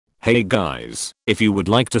Hey guys, if you would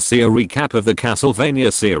like to see a recap of the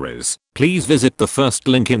Castlevania series, please visit the first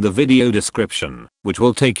link in the video description, which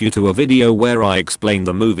will take you to a video where I explain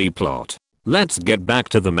the movie plot. Let's get back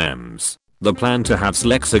to the memes. The plan to have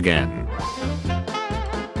sex again.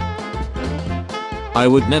 I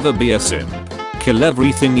would never be a simp. Kill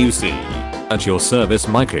everything you see. At your service,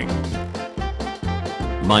 my king.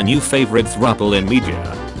 My new favorite throuple in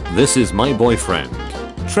media. This is my boyfriend,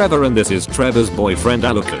 Trevor, and this is Trevor's boyfriend,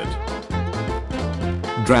 Alucard.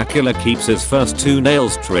 Dracula keeps his first 2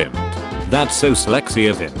 nails trimmed. That's so sexy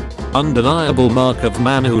of him. Undeniable mark of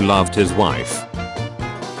man who loved his wife.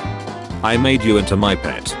 I made you into my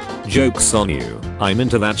pet. Joke's on you, I'm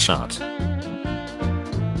into that shot.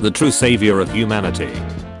 The true savior of humanity.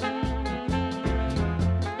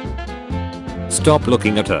 Stop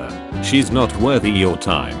looking at her. She's not worthy your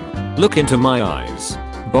time. Look into my eyes.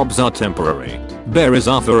 Bobs are temporary. Berries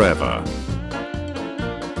are forever.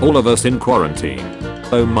 All of us in quarantine.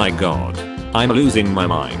 Oh my god. I'm losing my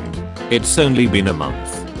mind. It's only been a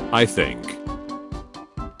month, I think.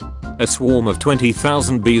 A swarm of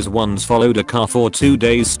 20,000 bees once followed a car for 2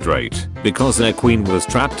 days straight because their queen was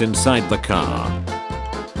trapped inside the car.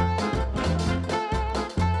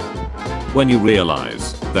 When you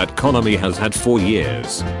realize that Konami has had 4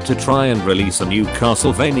 years to try and release a new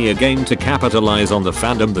Castlevania game to capitalize on the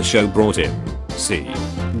fandom the show brought in. See,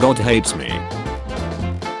 God hates me.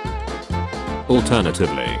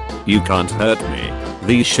 Alternatively, you can't hurt me.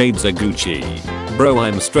 These shades are Gucci. Bro,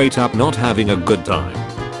 I'm straight up not having a good time.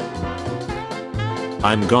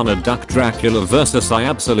 I'm gonna duck Dracula versus I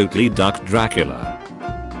absolutely duck Dracula.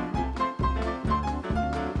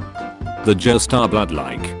 The Joestar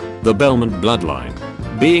bloodline. The Belmont bloodline.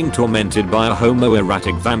 Being tormented by a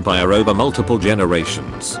homoerotic vampire over multiple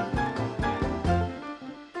generations.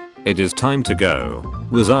 It is time to go.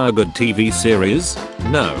 Was I a good TV series?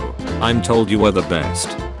 No. I'm told you were the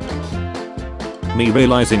best. Me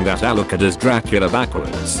realizing that Alucard is Dracula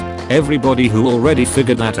backwards. Everybody who already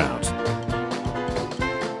figured that out.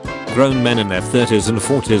 Grown men in their 30s and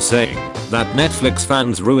 40s saying that Netflix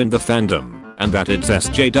fans ruined the fandom and that it's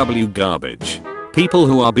SJW garbage. People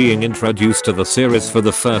who are being introduced to the series for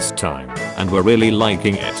the first time and were really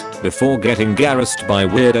liking it before getting garrused by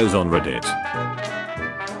weirdos on Reddit.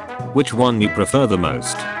 Which one you prefer the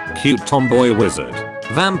most? Cute tomboy wizard?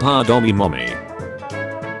 Vampire dommy mommy?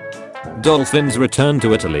 Dolphins return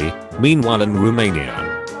to Italy, meanwhile in Romania.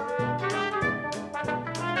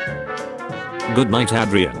 Good night,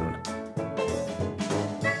 Adrian.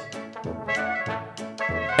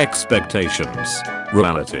 Expectations.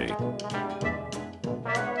 Reality.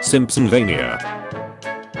 Simpsonvania.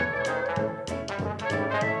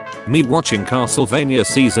 Me watching Castlevania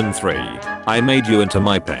Season 3. I made you into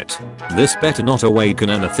my pet. This better not awaken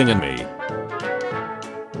anything in me.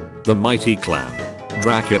 The mighty clan.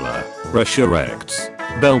 Dracula. Resurrects.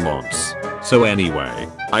 Belmonts. So anyway,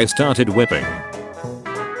 I started whipping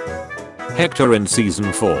Hector in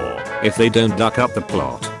Season 4 if they don't duck up the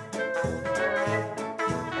plot.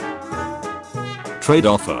 Trade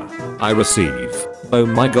offer. I receive. Oh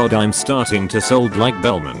my god, I'm starting to sold like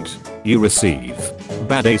Belmont. You receive.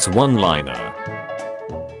 Badass one-liner.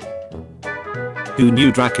 Who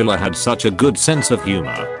knew Dracula had such a good sense of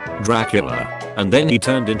humor? Dracula. And then he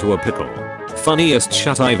turned into a pickle. Funniest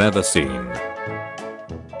shit I've ever seen.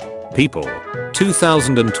 People.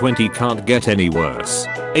 2020 can't get any worse.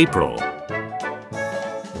 April.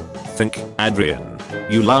 Think, Adrian.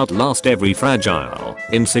 You'll outlast every fragile,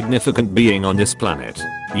 insignificant being on this planet.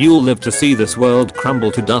 You'll live to see this world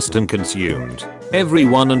crumble to dust and consumed.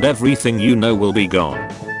 Everyone and everything you know will be gone.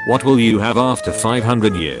 What will you have after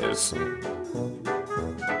 500 years?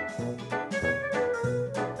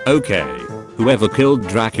 Okay. Whoever killed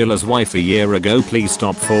Dracula's wife a year ago, please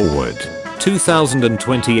stop forward.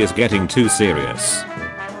 2020 is getting too serious.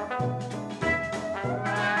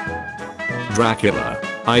 Dracula.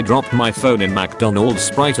 I dropped my phone in McDonald's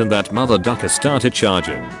Sprite and that mother ducker started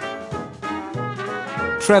charging.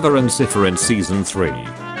 Trevor and Cipher in Season 3.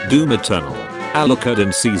 Doom Eternal. Alucard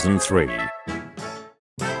in Season 3.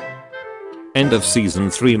 End of Season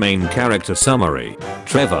 3 main character summary.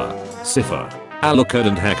 Trevor, Cipher, Alucard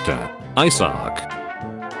and Hector. Isaac.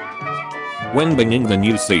 When binging the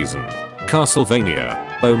new season.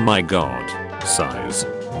 Castlevania. Oh my god. Size.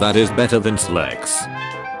 That is better than Slex.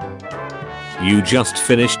 You just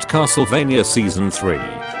finished Castlevania Season 3.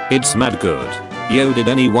 It's mad good. Yo, did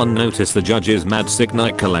anyone notice the judge's Mad Sick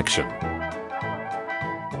Night collection?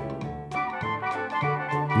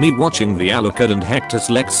 Me watching the Alucard and Hector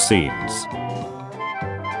Slex scenes.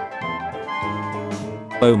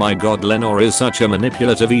 Oh my god, Lenore is such a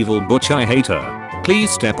manipulative evil butch, I hate her.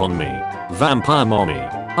 Please step on me. Vampire mommy.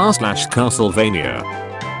 r/Castlevania.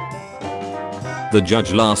 The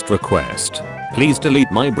judge last request. Please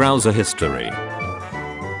delete my browser history.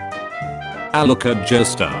 Alucard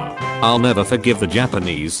Joestar. I'll never forgive the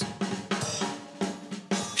Japanese.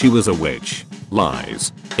 She was a witch.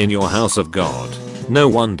 Lies. In your house of God. No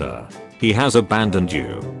wonder. He has abandoned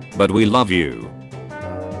you. But we love you.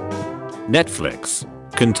 Netflix.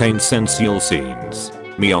 Contains sensual scenes.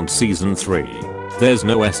 Me on season 3. There's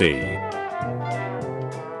no SE.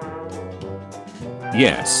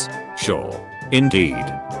 Yes. Sure. Indeed.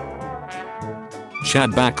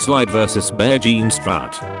 Chad Backslide vs Bear Jean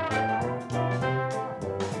Strut.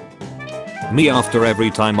 Me after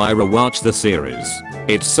every time I rewatch the series.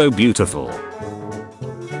 It's so beautiful.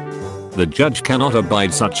 The judge cannot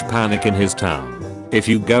abide such panic in his town. If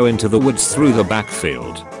you go into the woods through the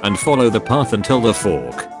backfield and follow the path until the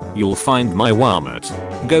fork, you'll find my Walmart.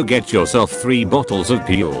 Go get yourself 3 bottles of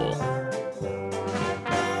Pure.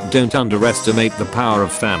 Don't underestimate the power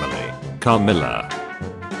of family. Carmilla.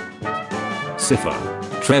 Cipher.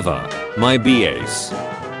 Trevor. My BAs.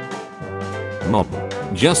 Mom.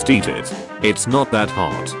 Just eat it. It's not that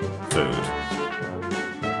hot. Food.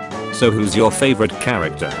 So who's your favorite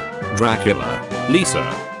character? Dracula. Lisa.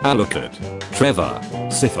 Alucard. Trevor.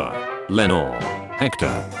 Cipher. Lenore.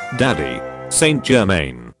 Hector. Daddy. Saint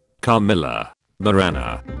Germain. Carmilla.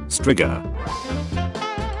 Mirana. Striga.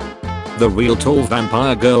 The real tall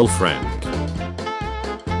vampire girlfriend.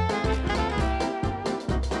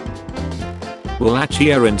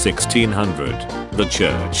 Wallachia in 1600. The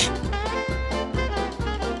church.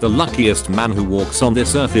 The luckiest man who walks on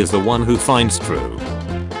this earth is the one who finds true.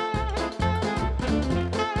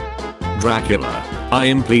 Dracula. I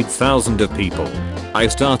impleed thousands of people. I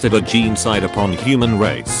started a genocide upon human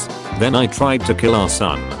race. Then I tried to kill our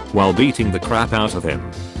son while beating the crap out of him.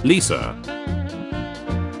 Lisa.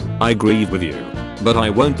 I grieve with you, but I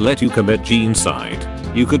won't let you commit genocide.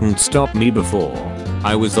 You couldn't stop me before.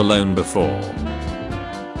 I was alone before.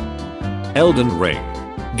 Elden Ring.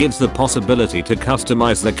 Gives the possibility to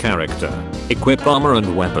customize the character, equip armor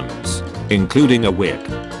and weapons, including a whip.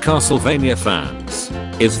 Castlevania fans.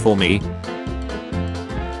 Is for me.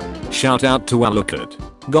 Shout out to Alucard.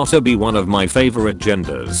 Gotta be one of my favorite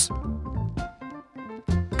genders.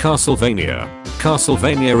 Castlevania.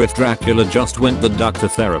 Castlevania if Dracula just went the duck to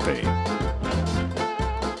therapy.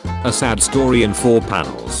 A sad story in 4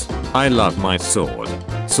 panels. I love my sword.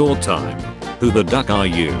 Sword time. Who the duck are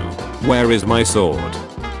you? Where is my sword?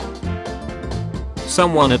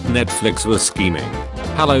 Someone at Netflix was scheming.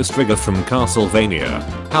 Hello Striga from Castlevania.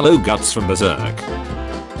 Hello Guts from Berserk.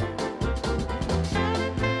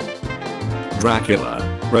 Dracula.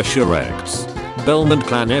 Resurrects. Belmont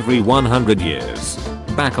clan every 100 years.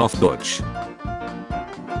 Back off Butch.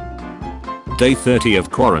 Day 30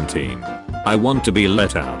 of quarantine. I want to be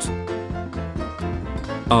let out.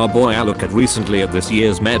 Our boy Alucard recently at this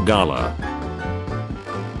year's Met Gala.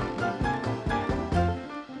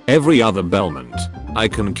 Every other Belmont. I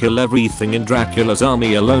can kill everything in Dracula's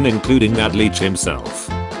army alone including Mad Leech himself.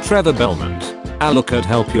 Trevor Belmont. Alucard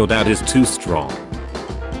help your dad is too strong.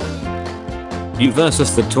 You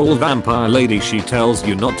versus the tall vampire lady she tells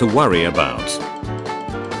you not to worry about.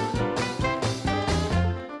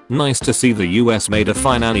 Nice to see the US made a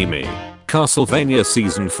fine anime. Castlevania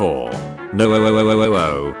season 4.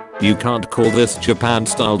 No you can't call this Japan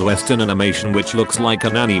styled western animation which looks like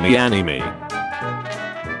an anime.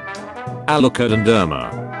 Alucard and Irma.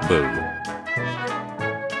 Boo.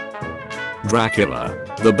 Dracula.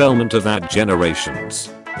 The Belmont of that generation's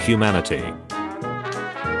humanity.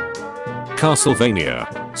 Castlevania.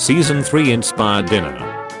 Season 3 inspired dinner.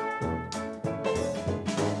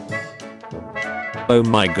 Oh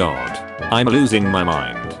my god. I'm losing my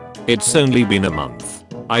mind. It's only been a month.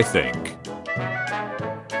 I think.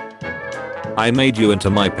 I made you into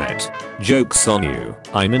my pet. Joke's on you.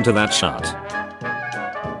 I'm into that shut.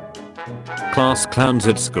 Class clowns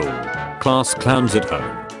at school. Class clowns at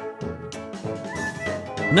home.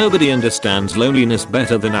 Nobody understands loneliness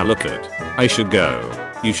better than Alucard. I should go.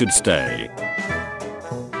 You should stay.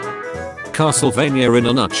 Castlevania in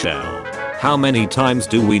a nutshell. How many times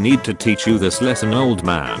do we need to teach you this lesson, old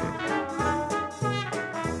man?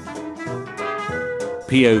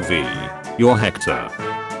 POV. You're Hector.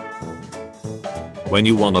 When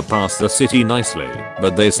you wanna pass the city nicely,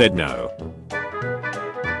 but they said no.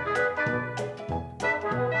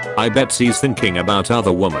 I bet he's thinking about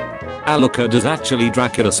other woman. Alucard is actually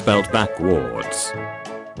Dracula spelt backwards.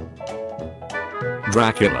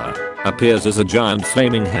 Dracula appears as a giant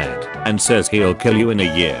flaming head and says he'll kill you in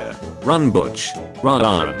a year. Run Butch.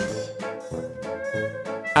 Run.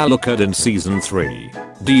 Alucard in season 3.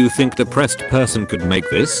 Do you think depressed person could make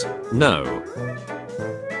this? No.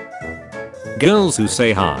 Girls who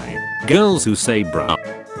say hi. Girls who say bruh.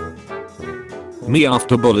 Me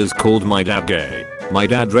after bullies called my dad gay. My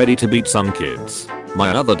dad ready to beat some kids.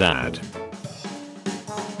 My other dad.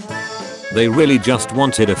 They really just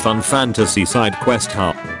wanted a fun fantasy side quest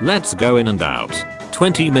huh? Let's go in and out.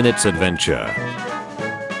 20 minutes adventure.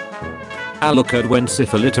 Alucard when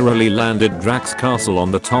Siffer literally landed Drax's castle on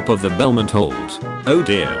the top of the Belmont Hold. Oh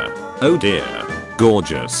dear. Oh dear.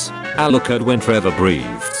 Gorgeous. Alucard when Trevor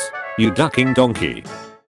breathes. You ducking donkey.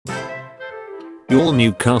 You all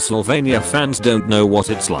new Castlevania fans don't know what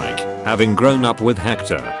it's like, having grown up with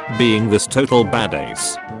Hector, being this total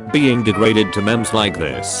badass, being degraded to memes like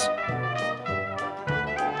this.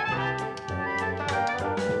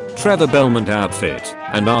 Trevor Belmont outfit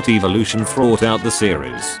and art evolution throughout out the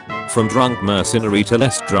series. From drunk mercenary to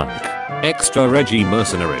less drunk. Extra Reggie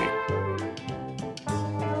mercenary.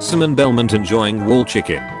 Simon Belmont enjoying wall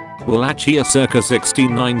chicken. Wallachia circa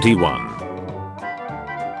 1691.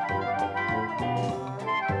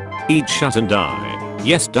 Eat shut and die.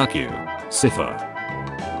 Yes duck you. Cipher.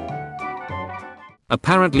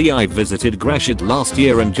 Apparently I visited Gresham last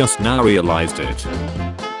year and just now realized it.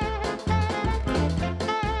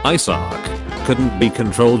 Isaac couldn't be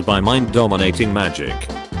controlled by mind-dominating magic.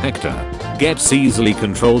 Hector gets easily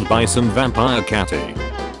controlled by some vampire catty.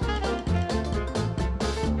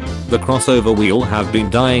 The crossover we all have been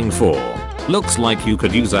dying for. Looks like you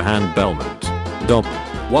could use a hand Belmont. Dop.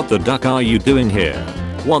 What the duck are you doing here?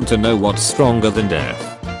 Want to know what's stronger than death?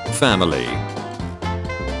 Family.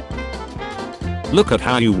 Look at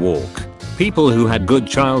how you walk. People who had good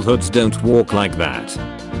childhoods don't walk like that.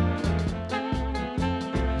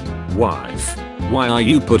 Wife. Why are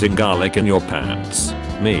you putting garlic in your pants?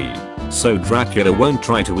 Me. So Dracula won't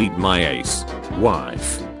try to eat my ace.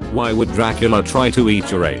 Wife. Why would Dracula try to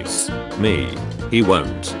eat your ace? Me. He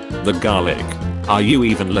won't. The garlic. Are you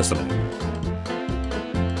even listening?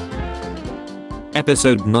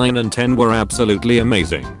 Episode 9 and 10 were absolutely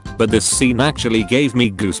amazing, but this scene actually gave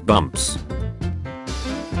me goosebumps.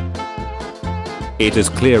 It is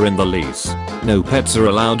clear in the lease. No pets are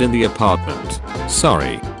allowed in the apartment.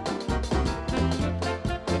 Sorry.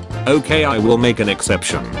 Okay, I will make an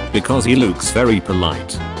exception, because he looks very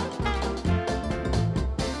polite.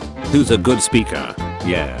 Who's a good speaker?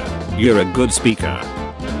 Yeah, you're a good speaker.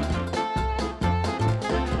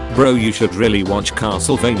 Bro, you should really watch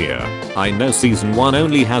Castlevania. I know season 1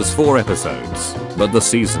 only has 4 episodes, but the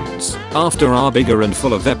seasons after are bigger and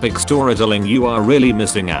full of epic storytelling. You are really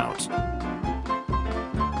missing out.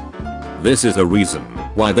 This is a reason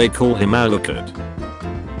why they call him Alucard.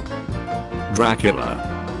 Dracula.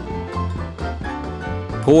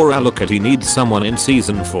 Poor Alucard, he needs someone in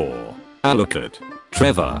season 4. Alucard.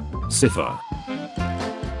 Trevor. Cipher.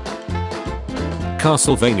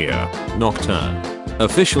 Castlevania. Nocturne.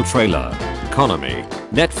 Official trailer. Konami.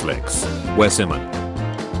 Netflix. Where Simon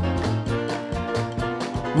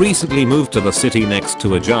recently moved to the city next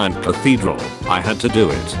to a giant cathedral. I had to do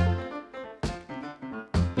it.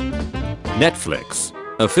 Netflix.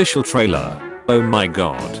 Official trailer. Oh my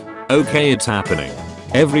god. Okay, it's happening.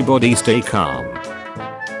 Everybody stay calm.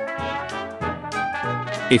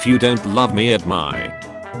 If you don't love me at my,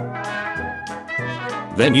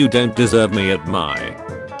 then you don't deserve me at my.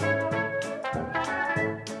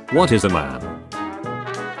 What is a man?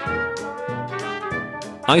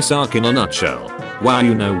 Isaac in a nutshell. Wow,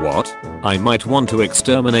 you know what? I might want to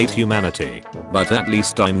exterminate humanity, but at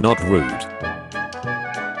least I'm not rude.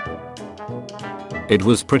 It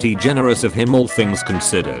was pretty generous of him, all things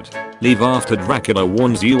considered. Leave after Dracula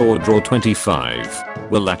warns you or draw 25.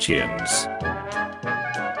 Wallachians.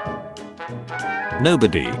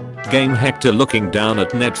 Nobody. Game Hector looking down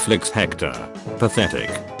at Netflix Hector. Pathetic.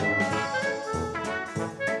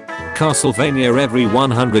 Castlevania every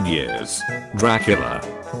 100 years. Dracula.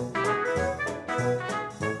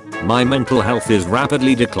 My mental health is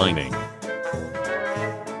rapidly declining.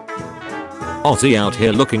 Ozzy out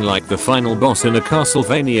here looking like the final boss in a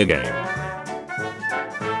Castlevania game.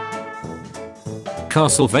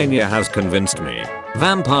 Castlevania has convinced me.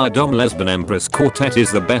 Vampire Dom Lesbian Empress Quartet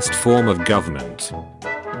is the best form of government.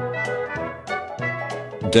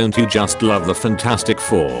 Don't you just love the Fantastic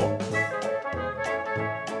Four?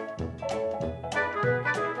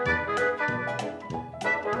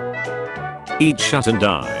 Eat shut and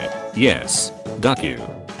die. Yes, duck you.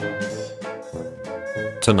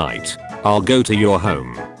 Tonight, I'll go to your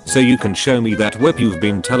home, so you can show me that whip you've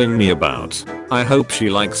been telling me about. I hope she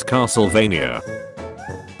likes Castlevania.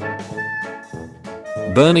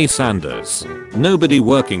 Bernie Sanders. Nobody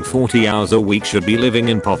working 40 hours a week should be living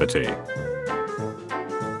in poverty.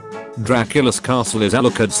 Dracula's castle is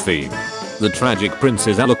Alucard's theme. The tragic prince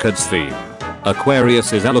is Alucard's theme.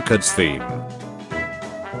 Aquarius is Alucard's theme.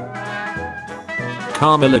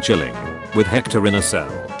 Carmilla chilling with Hector in a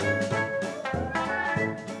cell.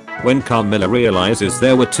 When Carmilla realizes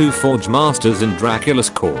there were 2 forge masters in Dracula's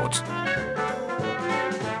court.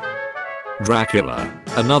 Dracula,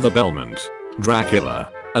 another Belmont.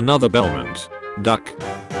 Dracula, another Belmont. Duck.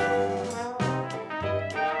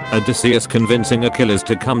 Odysseus convincing Achilles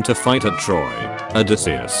to come to fight at Troy.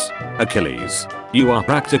 Odysseus. Achilles. You are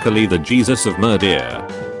practically the Jesus of murder.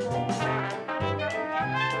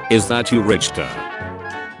 Is that you, Richter?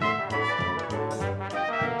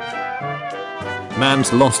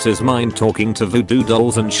 Man's lost his mind talking to voodoo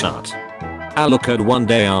dolls and shut. Alucard one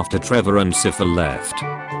day after Trevor and Cipher left.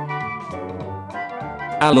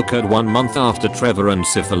 Alucard 1 month after Trevor and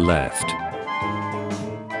Cipher left.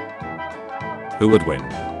 Who would win?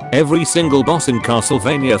 Every single boss in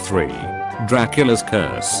Castlevania 3. Dracula's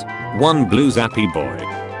curse. One blue zappy boy.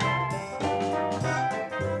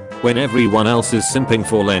 When everyone else is simping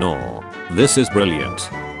for Lenore. This is brilliant.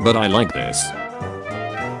 But I like this.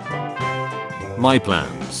 My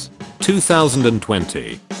plans.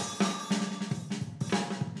 2020.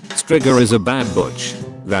 Strigger is a bad butch.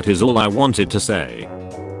 That is all I wanted to say.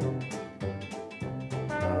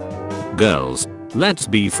 Girls, let's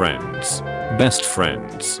be friends. Best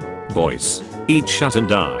friends. Boys, eat shut and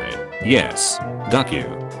die. Yes, duck you.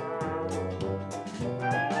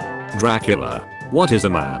 Dracula, what is a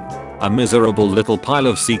man? A miserable little pile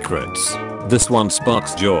of secrets. This one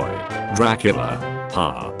sparks joy. Dracula,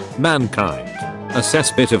 ha. Mankind, a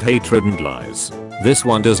cesspit of hatred and lies. This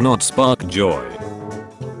one does not spark joy.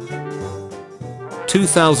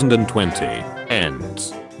 2020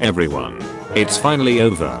 ends. Everyone, it's finally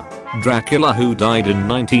over. Dracula who died in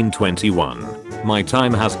 1921. My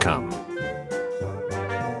time has come.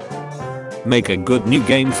 Make a good new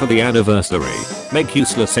game for the anniversary. Make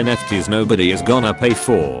useless NFTs nobody is gonna pay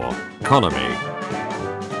for. Economy.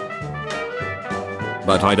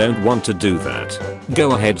 But I don't want to do that.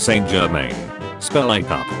 Go ahead, Saint Germain. Spell like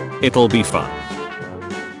up. It'll be fun.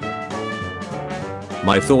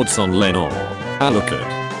 My thoughts on Lenore.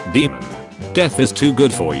 Alucard. Demon. Death is too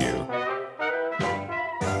good for you.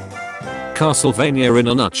 Castlevania in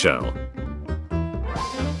a nutshell.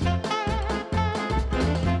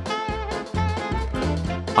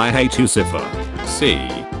 I hate you, Cipher. See,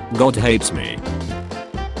 God hates me.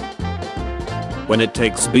 When it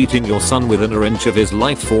takes beating your son within an inch of his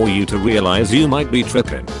life for you to realize you might be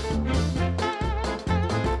tripping.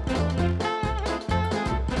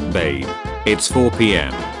 Babe, it's 4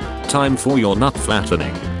 PM. Time for your nut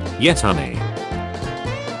flattening. Yes, honey.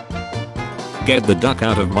 Get the duck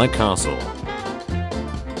out of my castle.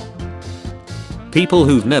 People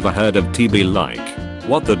who've never heard of tea be like,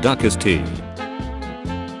 what the duck is tea?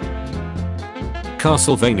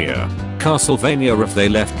 Castlevania. Castlevania if they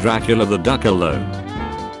left Dracula the duck alone.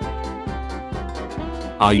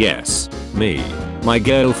 Ah yes, me, my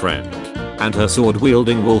girlfriend, and her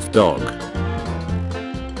sword-wielding wolf dog.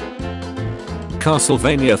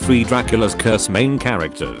 Castlevania 3 Dracula's Curse main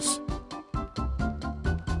characters.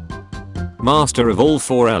 Master of all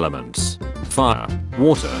 4 elements. Fire,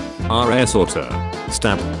 water, RS water,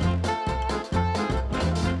 stab.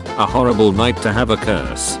 A horrible night to have a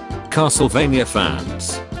curse. Castlevania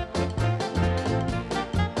fans.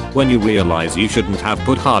 When you realize you shouldn't have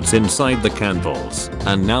put hearts inside the candles,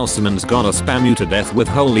 and now someone's gonna spam you to death with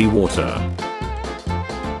holy water.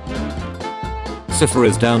 Cipher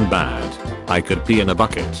is down bad. I could pee in a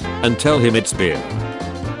bucket and tell him it's beer.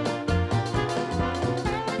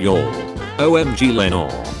 Y'all. OMG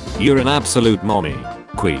Lenore. You're an absolute mommy.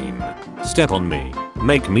 Queen. Step on me.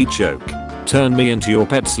 Make me choke. Turn me into your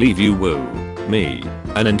pet sleeve you woo. Me.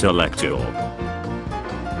 An intellectual.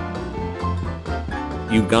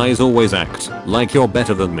 You guys always act like you're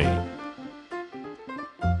better than me.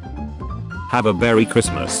 Have a Merry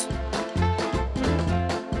Christmas.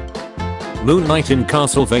 Moon Knight in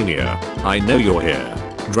Castlevania. I know you're here.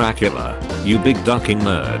 Dracula. You big ducking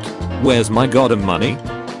nerd. Where's my god of money?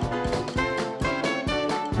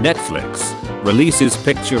 Netflix. Releases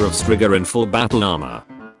picture of Strigger in full battle armor.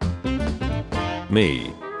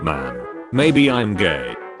 Me. Man. Maybe I'm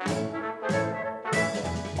gay.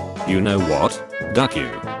 You know what? Duck you.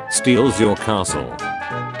 Steals your castle.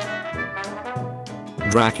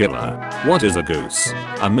 Dracula. What is a goose?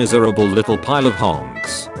 A miserable little pile of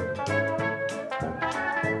honks.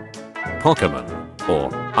 Pokemon. Or,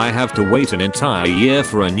 I have to wait an entire year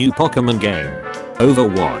for a new Pokemon game.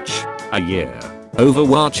 Overwatch. A year.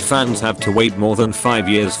 Overwatch fans have to wait more than 5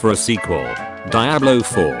 years for a sequel. Diablo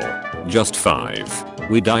 4. Just 5.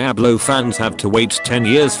 We Diablo fans have to wait 10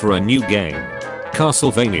 years for a new game.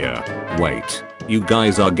 Castlevania. Wait. You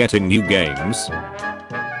guys are getting new games?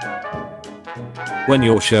 When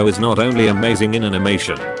your show is not only amazing in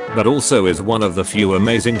animation, but also is one of the few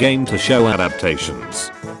amazing game to show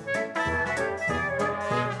adaptations.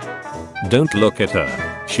 Don't look at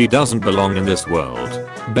her. She doesn't belong in this world.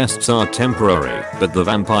 Bests are temporary, but the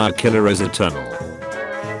vampire killer is eternal.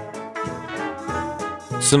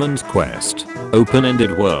 Summons quest.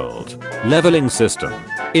 Open-ended world. Leveling system.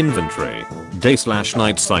 Inventory.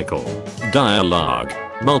 Day/night cycle. Dialogue.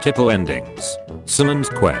 Multiple endings. Summons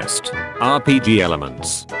quest. RPG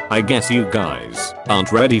elements. I guess you guys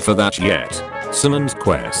aren't ready for that yet. Summons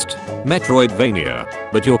quest.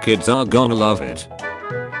 Metroidvania. But your kids are gonna love it.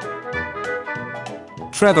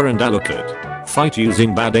 Trevor and Alucard. Fight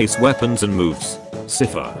using badass weapons and moves.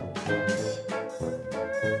 Cipher.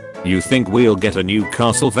 You think we'll get a new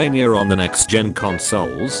Castlevania on the next gen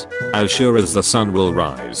consoles? As sure as the sun will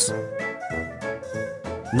rise.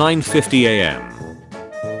 9:50 AM.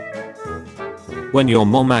 When your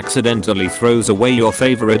mom accidentally throws away your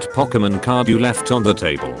favorite Pokemon card you left on the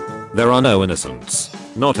table, there are no innocents.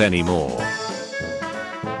 Not anymore.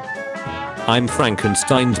 I'm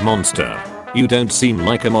Frankenstein's monster. You don't seem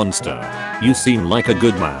like a monster. You seem like a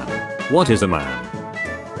good man. What is a man?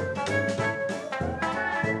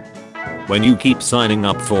 When you keep signing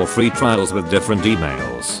up for free trials with different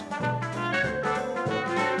emails.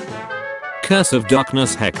 Curse of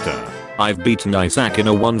Darkness Hector. I've beaten Isaac in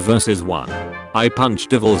a 1 vs 1. I punched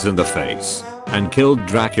devils in the face and killed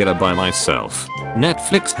Dracula by myself.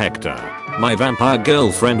 Netflix Hector. My vampire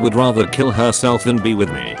girlfriend would rather kill herself than be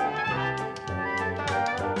with me.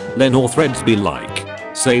 Lenore threads be like.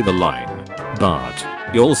 Say the line. But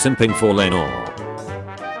you're simping for Lenore.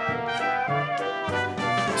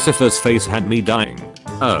 Cipher's face had me dying.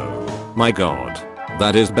 Oh my god.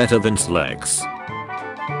 That is better than Slex.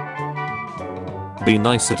 Be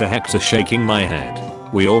nicer to Hector, shaking my head.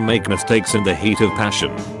 We all make mistakes in the heat of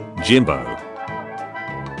passion. Jimbo.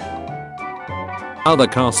 Other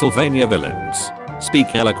Castlevania villains.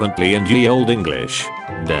 Speak eloquently in ye olde English.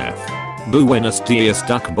 Death. Buenos dias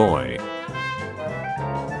duck boy.